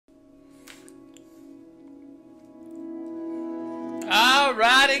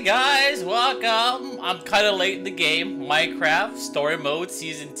Alrighty guys, welcome. I'm kind of late in the game. Minecraft Story Mode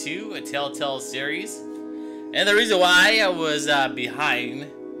Season 2, a Telltale series. And the reason why I was behind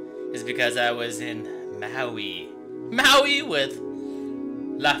is because I was in Maui. Maui with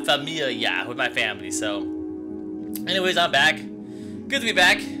La Familia, with my family. So, anyways, I'm back. Good to be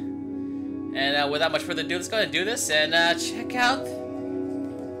back. And without much further ado, let's go ahead and do this and check out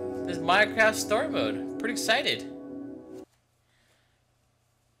this Minecraft Story Mode. Pretty excited.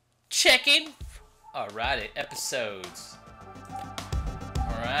 Checking. Alrighty, episodes.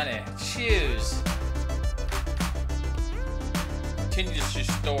 Alrighty, choose. Continue your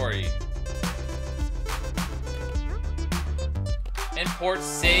story. Import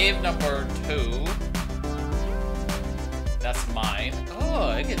save number 2. That's mine.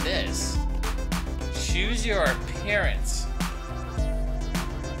 Oh, look at this. Choose your appearance.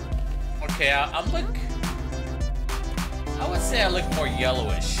 Okay, I would say I look more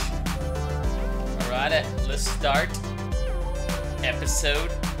yellowish. Alright, let's start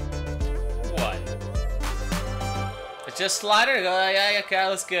episode 1. It's just slider. Yeah, okay, that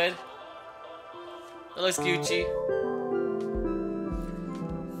looks good. That looks Gucci.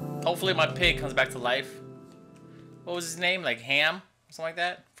 Hopefully my pig comes back to life. What was his name? Like Ham? Something like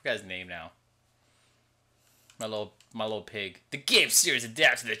that? I forgot his name now. My little pig. The game series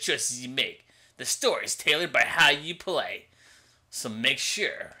adapts to the choices you make. The story is tailored by how you play. So make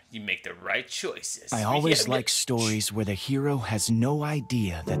sure you make the right choices. I always like stories where the hero has no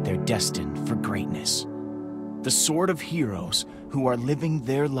idea that they're destined for greatness. The sort of heroes who are living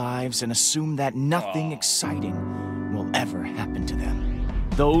their lives and assume that nothing exciting will ever happen to them.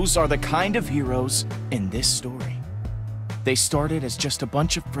 Those are the kind of heroes in this story. They started as just a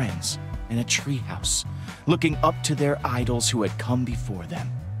bunch of friends in a treehouse, looking up to their idols who had come before them.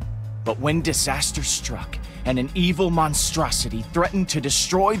 But when disaster struck and an evil monstrosity threatened to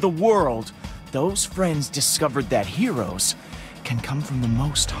destroy the world, those friends discovered that heroes can come from the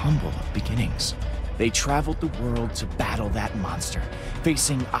most humble of beginnings. They traveled the world to battle that monster,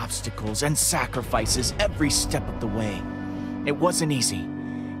 facing obstacles and sacrifices every step of the way. It wasn't easy,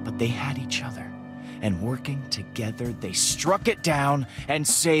 but they had each other, and working together, they struck it down and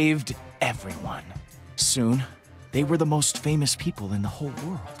saved everyone. Soon, they were the most famous people in the whole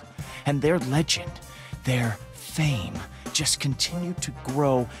world. And their legend, their fame, just continued to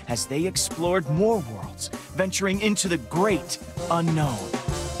grow as they explored more worlds, venturing into the great unknown.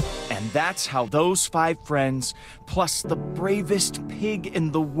 And that's how those 5 friends, plus the bravest pig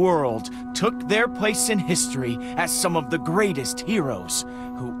in the world, took their place in history as some of the greatest heroes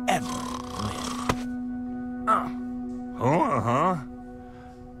who ever lived.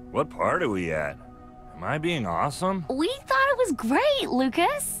 What part are we at? Am I being awesome? We thought it was great,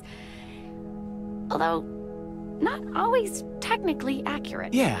 Lucas. Although, not always technically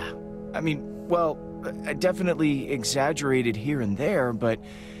accurate. Yeah, I mean, well, I definitely exaggerated here and there, but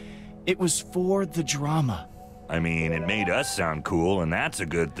it was for the drama. I mean, it made us sound cool, and that's a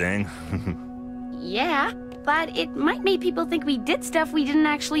good thing. Yeah, but it might make people think we did stuff we didn't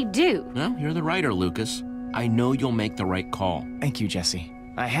actually do. Well, you're the writer, Lucas. I know you'll make the right call. Thank you, Jesse.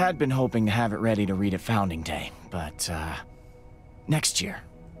 I had been hoping to have it ready to read at Founding Day, but, next year.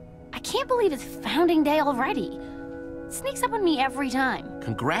 I can't believe it's Founding Day already. It sneaks up on me every time.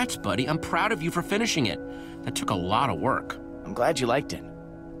 Congrats, buddy. I'm proud of you for finishing it. That took a lot of work. I'm glad you liked it.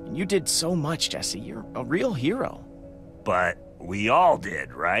 You did so much, Jesse. You're a real hero. But we all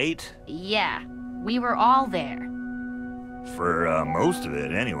did, right? Yeah, we were all there. For, most of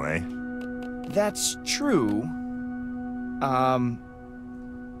it, anyway. That's true.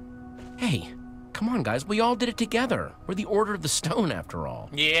 Hey, come on, guys. We all did it together. We're the Order of the Stone, after all.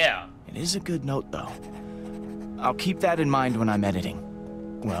 Yeah. It is a good note, though. I'll keep that in mind when I'm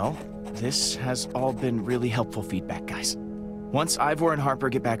editing. Well, this has all been really helpful feedback, guys. Once Ivor and Harper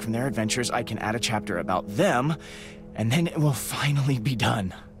get back from their adventures, I can add a chapter about them, and then it will finally be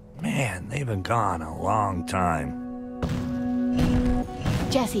done. Man, they've been gone a long time.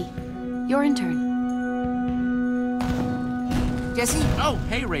 Jesse, your intern. Jesse? Oh,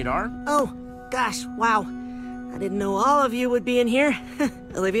 hey, Radar. Oh, gosh, wow. I didn't know all of you would be in here.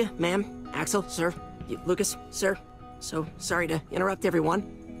 Olivia, ma'am, Axel, sir, Lucas, sir. So sorry to interrupt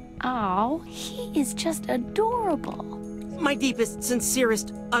everyone. Oh, he is just adorable. My deepest,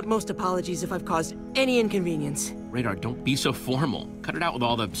 sincerest, utmost apologies if I've caused any inconvenience. Radar, don't be so formal. Cut it out with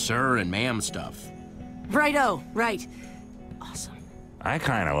all the sir and ma'am stuff. Righto, right. Awesome. I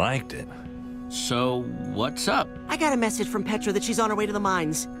kinda liked it. So, what's up? I got a message from Petra that she's on her way to the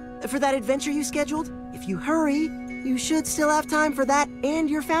mines. For that adventure you scheduled, if you hurry, you should still have time for that and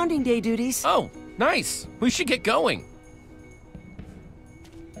your Founding Day duties. Oh, nice. We should get going.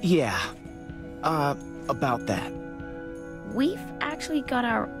 Yeah. About that. We've actually got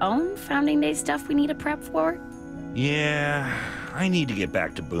our own Founding Day stuff we need to prep for. Yeah, I need to get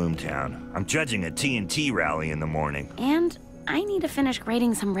back to Boomtown. I'm judging a TNT rally in the morning. And I need to finish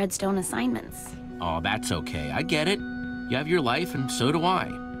grading some Redstone assignments. Oh, that's okay. I get it. You have your life, and so do I.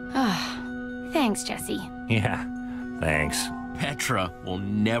 Thanks, Jesse. Yeah, thanks. Petra will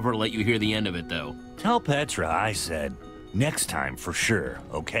never let you hear the end of it, though. Tell Petra I said next time for sure,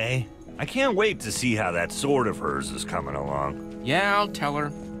 okay? I can't wait to see how that sword of hers is coming along. Yeah, I'll tell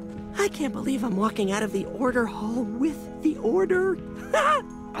her. I can't believe I'm walking out of the Order Hall with the Order.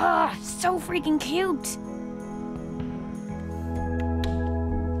 So freaking cute.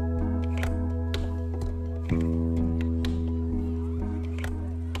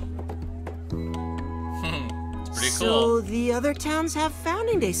 It's pretty So cool. the other towns have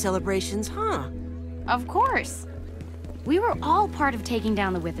Founding Day celebrations, huh? Of course. We were all part of taking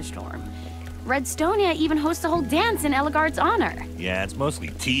down the Witherstorm. Redstonia even hosts a whole dance in Ellegaard's honor. Yeah, it's mostly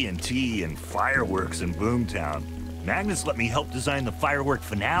TNT and fireworks in Boomtown. Magnus let me help design the firework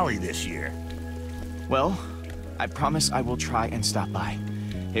finale this year. Well, I promise I will try and stop by.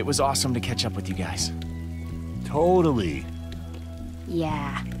 It was awesome to catch up with you guys. Totally.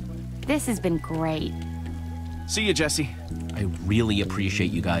 Yeah, this has been great. See you, Jesse. I really appreciate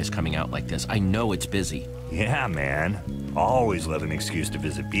you guys coming out like this. I know it's busy. Yeah, man. Always love an excuse to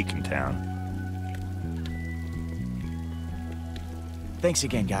visit Beacon Town. Thanks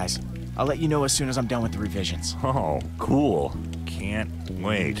again, guys. I'll let you know as soon as I'm done with the revisions. Oh, cool. Can't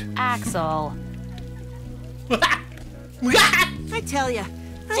wait. Axel. I tell ya,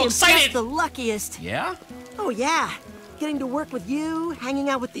 I am just excited. the luckiest. Yeah? Oh yeah, getting to work with you, hanging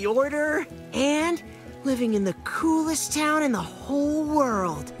out with the Order, and living in the coolest town in the whole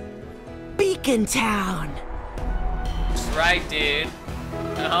world. Beacon Town. That's right, dude.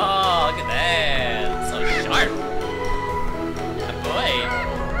 Oh, look at that. So sharp. Good boy.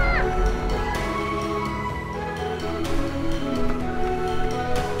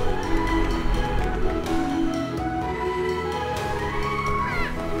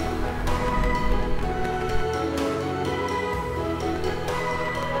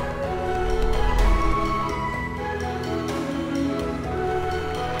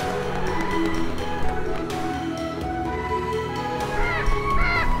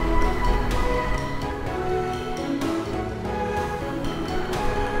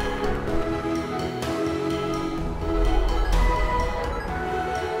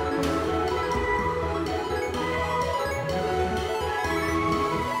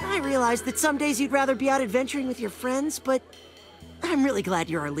 That some days you'd rather be out adventuring with your friends, but I'm really glad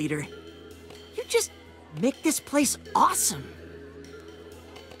you're our leader. You just make this place awesome.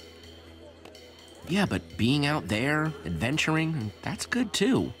 Yeah, but being out there, adventuring, that's good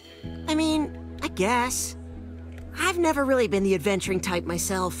too. I mean, I guess. I've never really been the adventuring type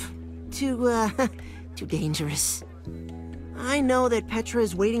myself. Too dangerous. I know that Petra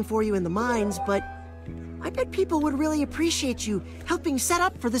is waiting for you in the mines, but I bet people would really appreciate you helping set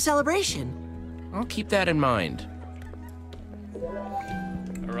up for the celebration. I'll keep that in mind.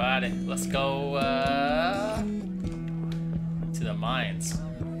 Alrighty, let's go to the mines.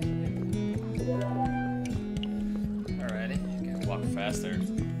 Alrighty, gotta walk faster.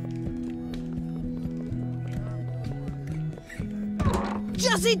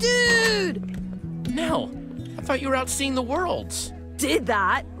 Jesse, dude! Nell, I thought you were out seeing the worlds. Did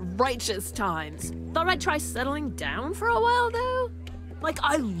that? Righteous times. Thought I'd try settling down for a while, though. Like,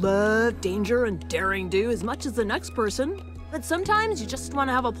 I love danger and daring do as much as the next person. But sometimes you just want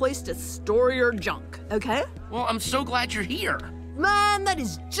to have a place to store your junk, okay? Well, I'm so glad you're here. Man, that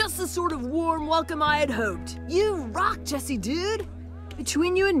is just the sort of warm welcome I had hoped. You rock, Jesse, dude.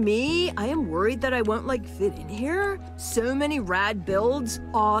 Between you and me, I am worried that I won't, fit in here. So many rad builds,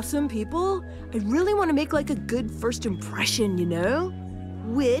 awesome people. I really want to make, a good first impression, you know?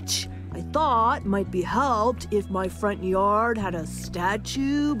 Which I thought might be helped if my front yard had a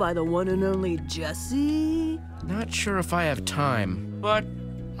statue by the one and only Jesse. Not sure if I have time, but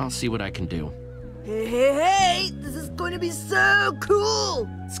I'll see what I can do. Hey, this is going to be so cool!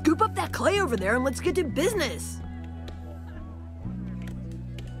 Scoop up that clay over there and let's get to business.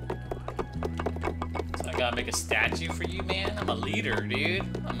 So I gotta make a statue for you, man? I'm a leader, dude.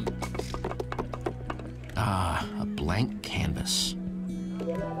 A blank canvas.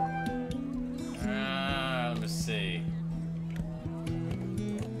 Let me see.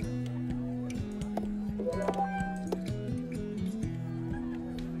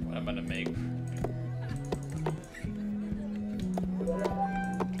 What am I gonna make?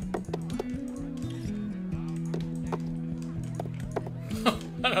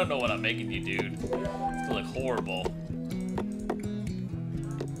 I don't know what I'm making you, dude. It's gonna look horrible.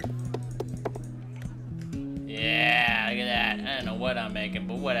 Yeah, look at that. I don't know what I'm making,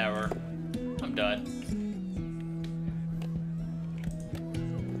 but whatever. I'm done.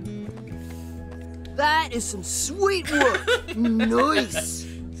 That is some sweet work. Nice.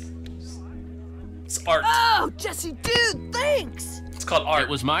 It's art. Oh, Jesse, dude, thanks. It's called art. It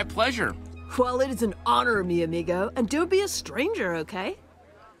was my pleasure. Well, it is an honor, mi amigo, and don't be a stranger, okay?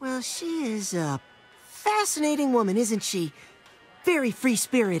 Well, she is a fascinating woman, isn't she? Very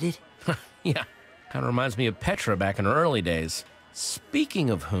free-spirited. Yeah, kind of reminds me of Petra back in her early days. Speaking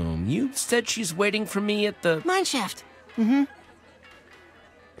of whom, you said she's waiting for me at the... Mineshaft. Mm-hmm.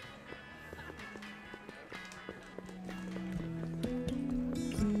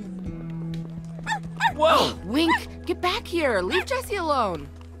 Whoa! Wink, get back here. Leave Jesse alone.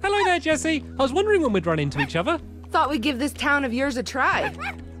 Hello there, Jesse. I was wondering when we'd run into each other. Thought we'd give this town of yours a try.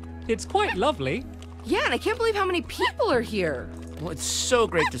 It's quite lovely. Yeah, and I can't believe how many people are here. Well, it's so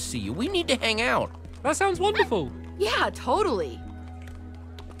great to see you. We need to hang out. That sounds wonderful. Yeah, totally.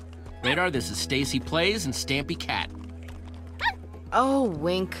 Radar, this is Stacy Plays and Stampy Cat. Oh,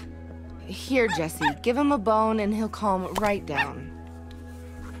 Wink. Here, Jesse, give him a bone and he'll calm right down.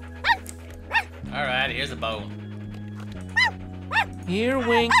 Alright, here's a bone. Here,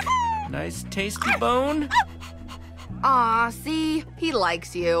 Wink. Nice tasty bone. Aw, see? He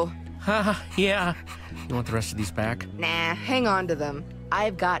likes you. Haha, yeah. You want the rest of these back? Nah, hang on to them.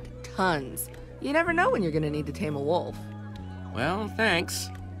 I've got tons. You never know when you're gonna need to tame a wolf. Well, thanks.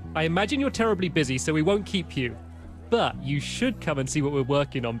 I imagine you're terribly busy, so we won't keep you. But you should come and see what we're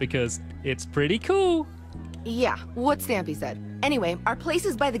working on because it's pretty cool. Yeah, what Stampy said. Anyway, our place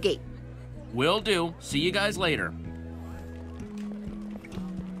is by the gate. Will do. See you guys later.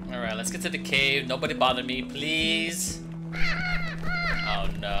 Alright, let's get to the cave. Nobody bother me, please. Oh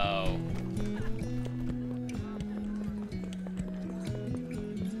no.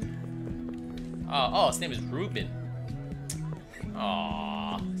 Oh, his name is Ruben.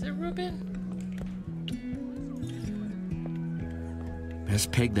 Aww. Is it Ruben?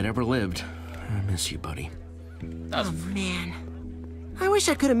 Best pig that ever lived. I miss you, buddy. That was Oh, man. I wish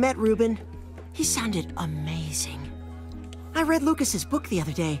I could have met Ruben. He sounded amazing. I read Lucas's book the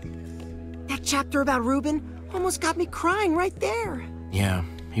other day. That chapter about Ruben almost got me crying right there. Yeah,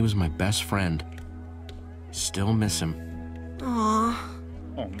 he was my best friend. Still miss him. Aw.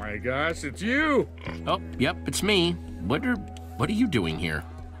 Oh my gosh, it's you! Oh, yep, it's me. What are you doing here?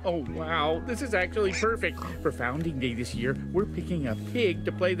 Oh wow, this is actually perfect. For Founding Day this year, we're picking a pig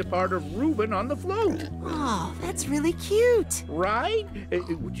to play the part of Ruben on the float. Oh, that's really cute. Right?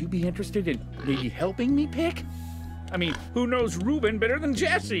 Would you be interested in maybe helping me pick? I mean, who knows Ruben better than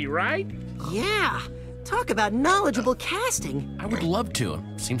Jesse, right? Yeah. Talk about knowledgeable casting. I would love to.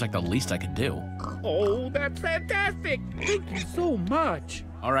 Seems like the least I could do. Oh, that's fantastic! Thank you so much.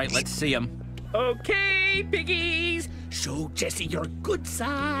 All right, let's see him. Okay, piggies, show Jesse your good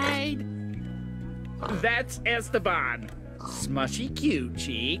side. That's Esteban, Smushy Cute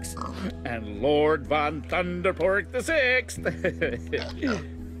Cheeks, and Lord Von Thunderpork the Sixth. I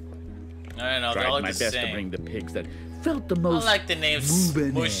don't know, they all Tried look my the best same. to bring the pigs that felt the I most. like the name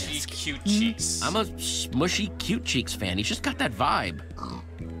Ruben-esque. Mushy Cute Cheeks. I'm a smushy cute cheeks fan. He's just got that vibe.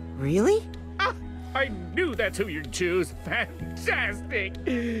 Really? Ah, I knew that's who you'd choose. Fantastic!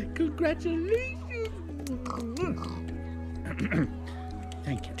 Congratulations!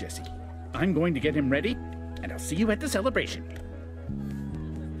 Thank you, Jesse. I'm going to get him ready, and I'll see you at the celebration.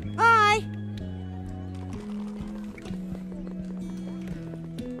 Bye.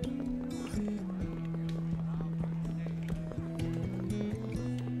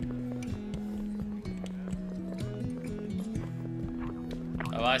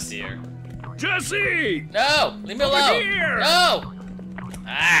 Oh, I see her. Jesse! No! Leave me Over alone! here! No!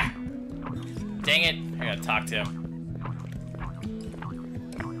 Ah! Dang it. I gotta talk to him.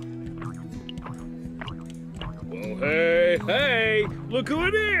 Well, hey, look who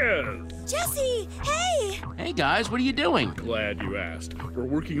it is! Jesse, hey! Hey guys, what are you doing? Glad you asked. We're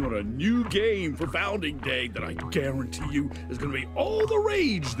working on a new game for Founding Day that I guarantee you is gonna be all the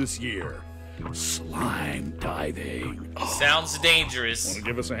rage this year. Slime diving. Sounds dangerous. Want to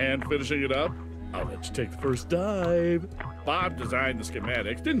give us a hand finishing it up? I'll let you take the first dive. Bob designed the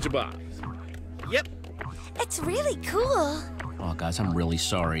schematics, didn't you, Bob? Yep. It's really cool. Oh, guys, I'm really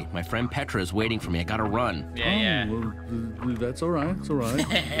sorry. My friend Petra is waiting for me. I gotta run. Yeah. Well, that's all right. It's all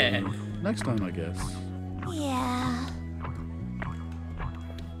right. Next time, I guess. Yeah.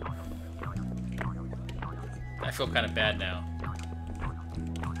 I feel kind of bad now.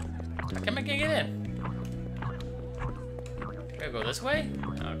 How come I can't get in? Gotta go this way?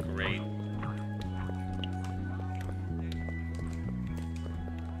 raid.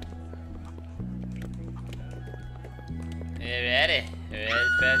 Ready? Ready,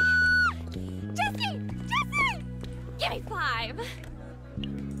 bitch? Jesse! Jesse! Give me 5.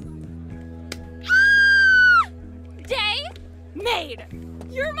 Day made.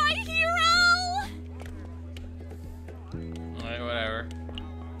 You're my hero! Alright, whatever.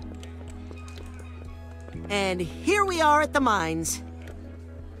 And here we are at the mines.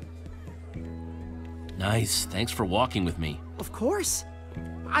 Nice. Thanks for walking with me. Of course.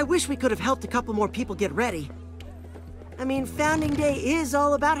 I wish we could have helped a couple more people get ready. I mean, Founding Day is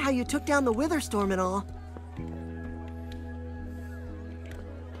all about how you took down the Witherstorm and all.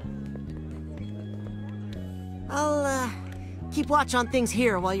 I'll, keep watch on things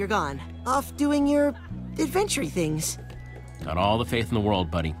here while you're gone. Off doing your adventure things. Got all the faith in the world,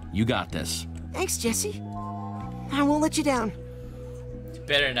 buddy. You got this. Thanks, Jesse. I won't let you down.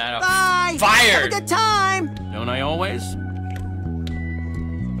 Better not. Bye! Fired! Have a good time! Don't I always?